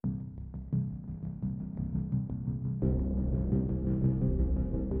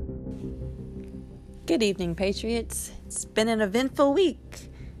Good evening, Patriots. It's been an eventful week.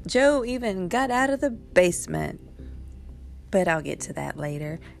 Joe even got out of the basement. But I'll get to that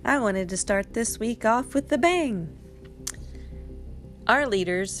later. I wanted to start this week off with a bang. Our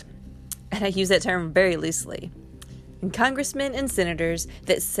leaders, and I use that term very loosely, and congressmen and senators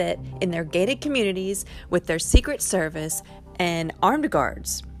that sit in their gated communities with their Secret Service and armed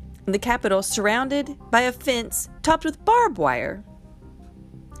guards in the Capitol, surrounded by a fence topped with barbed wire.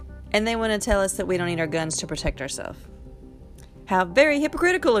 And they want to tell us that we don't need our guns to protect ourselves. How very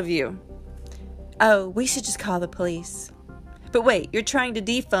hypocritical of you. Oh, we should just call the police. But wait, you're trying to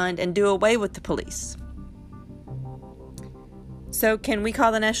defund and do away with the police. So can we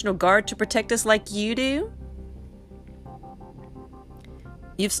call the National Guard to protect us like you do?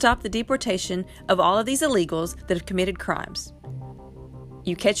 You've stopped the deportation of all of these illegals that have committed crimes.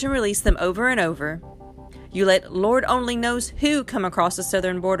 You catch and release them over and over. You let Lord only knows who come across the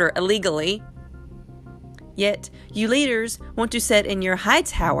southern border illegally. Yet, you leaders want to sit in your high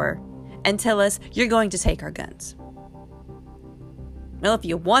tower and tell us you're going to take our guns. Well, if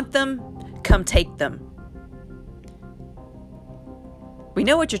you want them, come take them. We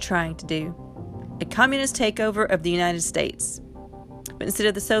know what you're trying to do. A communist takeover of the United States. But instead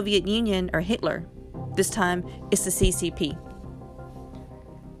of the Soviet Union or Hitler, this time it's the CCP.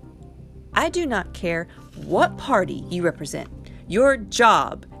 I do not care what party you represent. Your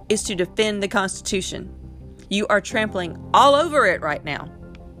job is to defend the Constitution. You are trampling all over it right now.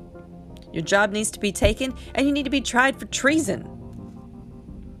 Your job needs to be taken, and you need to be tried for treason.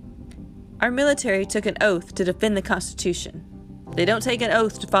 Our military took an oath to defend the Constitution. They don't take an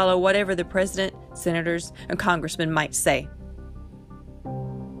oath to follow whatever the president, senators, and congressmen might say.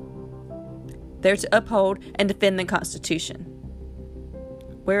 They're to uphold and defend the Constitution.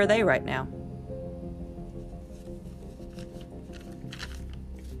 Where are they right now?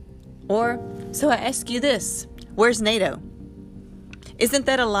 Or, so I ask you this, where's NATO? Isn't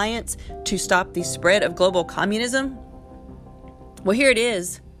that alliance to stop the spread of global communism? Well, here it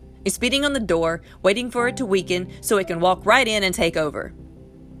is. It's beating on the door, waiting for it to weaken so it can walk right in and take over.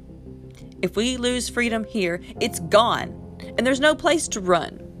 If we lose freedom here, it's gone, and there's no place to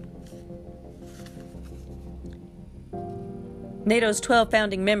run. NATO's 12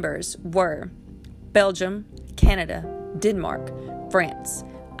 founding members were Belgium, Canada, Denmark, France,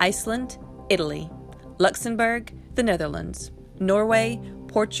 Iceland, Italy, Luxembourg, the Netherlands, Norway,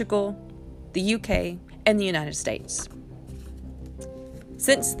 Portugal, the UK, and the United States.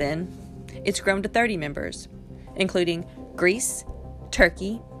 Since then, it's grown to 30 members, including Greece,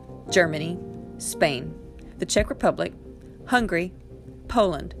 Turkey, Germany, Spain, the Czech Republic, Hungary,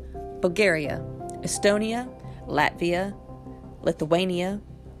 Poland, Bulgaria, Estonia, Latvia, Lithuania,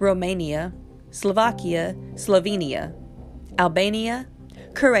 Romania, Slovakia, Slovenia, Albania,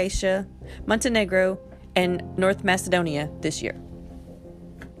 Croatia, Montenegro, and North Macedonia this year.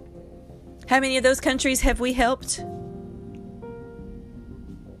 How many of those countries have we helped?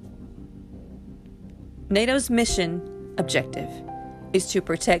 NATO's mission objective is to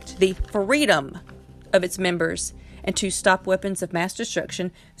protect the freedom of its members and to stop weapons of mass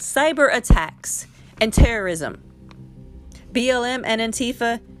destruction, cyber attacks, and terrorism. BLM and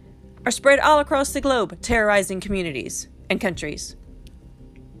Antifa are spread all across the globe, terrorizing communities and countries.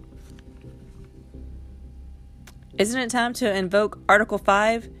 Isn't it time to invoke Article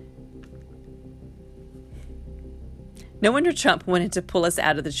 5? No wonder Trump wanted to pull us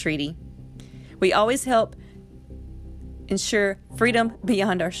out of the treaty. We always help ensure freedom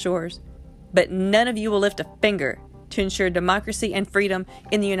beyond our shores, but none of you will lift a finger to ensure democracy and freedom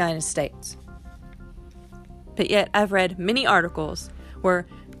in the United States. But yet, I've read many articles where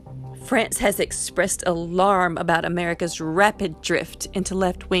France has expressed alarm about America's rapid drift into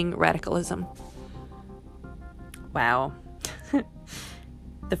left-wing radicalism. Wow.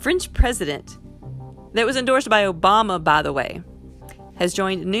 The French president, that was endorsed by Obama, by the way, has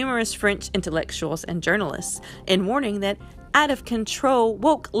joined numerous French intellectuals and journalists in warning that out-of-control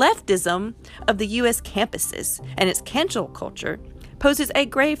woke leftism of the U.S. campuses and its cancel culture poses a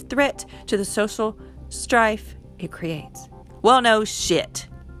grave threat to the social strife it creates. Well, no shit.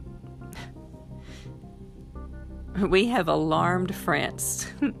 We have alarmed France.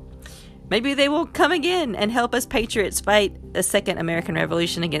 Maybe they will come again and help us patriots fight a second American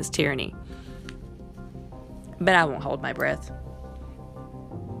Revolution against tyranny. But I won't hold my breath.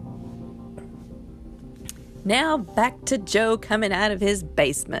 Now back to Joe coming out of his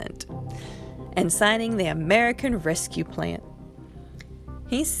basement and signing the American Rescue Plan.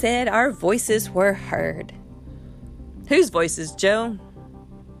 He said our voices were heard. Whose voices, Joe?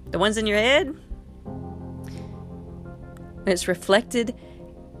 The ones in your head? It's reflected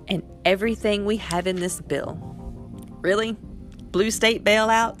and everything we have in this bill. Really? Blue state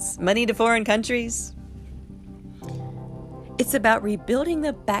bailouts? Money to foreign countries? It's about rebuilding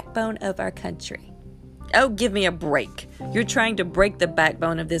the backbone of our country. Oh, give me a break. You're trying to break the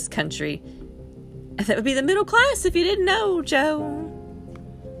backbone of this country. And that would be the middle class if you didn't know, Joe.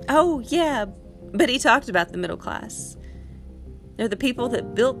 Oh, yeah, but he talked about the middle class. They're the people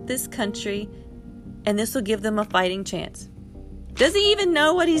that built this country, and this will give them a fighting chance. Does he even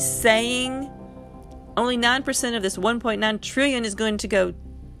know what he's saying? Only 9% of this 1.9 trillion is going to go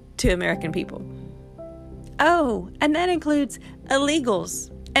to American people. Oh, and that includes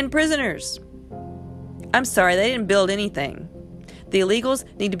illegals and prisoners. I'm sorry, they didn't build anything. The illegals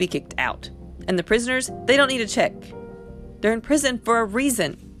need to be kicked out. And the prisoners, they don't need a check. They're in prison for a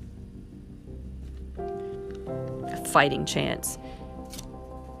reason. A fighting chance.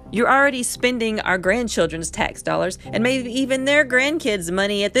 You're already spending our grandchildren's tax dollars and maybe even their grandkids'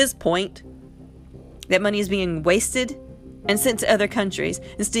 money at this point. That money is being wasted and sent to other countries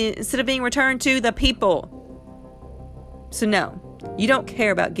instead of being returned to the people. So no, you don't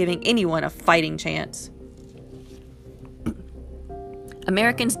care about giving anyone a fighting chance.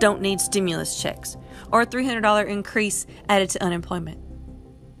 Americans don't need stimulus checks or a $300 increase added to unemployment.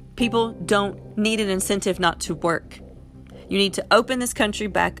 People don't need an incentive not to work. You need to open this country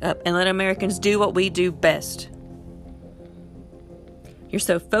back up and let Americans do what we do best. You're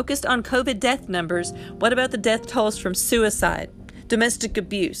so focused on COVID death numbers. What about the death tolls from suicide, domestic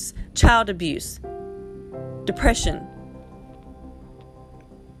abuse, child abuse, depression?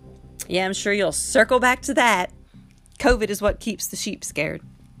 Yeah, I'm sure you'll circle back to that. COVID is what keeps the sheep scared.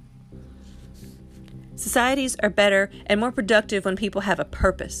 Societies are better and more productive when people have a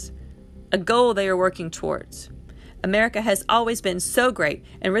purpose, a goal they are working towards. America has always been so great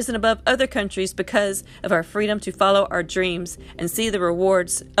and risen above other countries because of our freedom to follow our dreams and see the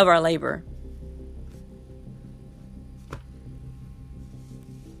rewards of our labor.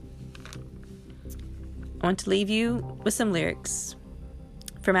 I want to leave you with some lyrics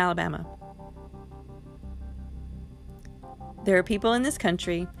from Alabama. There are people in this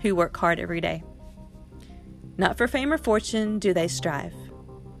country who work hard every day. Not for fame or fortune do they strive,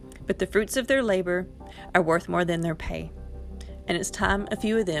 but the fruits of their labor are worth more than their pay, and it's time a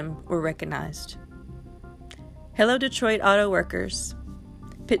few of them were recognized. Hello, Detroit auto workers,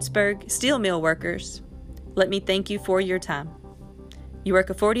 Pittsburgh steel mill workers, let me thank you for your time. You work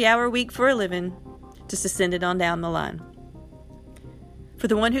a 40-hour week for a living, just to send it on down the line. For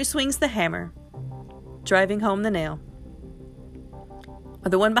the one who swings the hammer, driving home the nail, or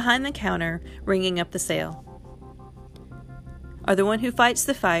the one behind the counter ringing up the sale, or the one who fights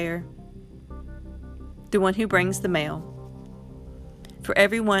the fire, the one who brings the mail, for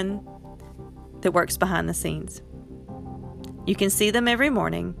everyone that works behind the scenes. You can see them every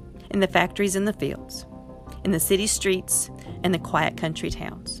morning in the factories and the fields, in the city streets and the quiet country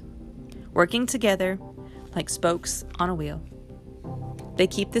towns, working together like spokes on a wheel. They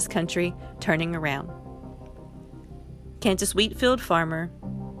keep this country turning around. Kansas wheat field farmer,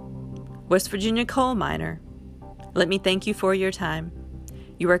 West Virginia coal miner, let me thank you for your time.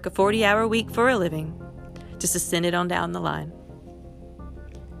 You work a 40-hour week for a living, just to send it on down the line.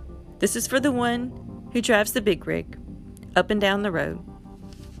 This is for the one who drives the big rig up and down the road,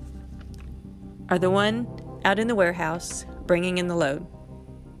 or the one out in the warehouse bringing in the load,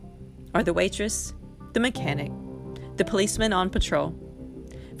 or the waitress, the mechanic, the policeman on patrol,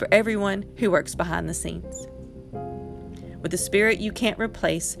 for everyone who works behind the scenes, with a spirit you can't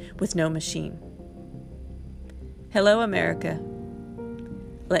replace with no machine. Hello, America.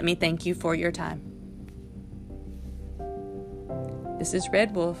 Let me thank you for your time. This is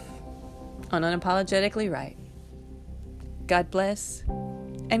Red Wolf on Unapologetically Right. God bless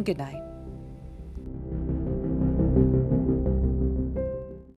and good night.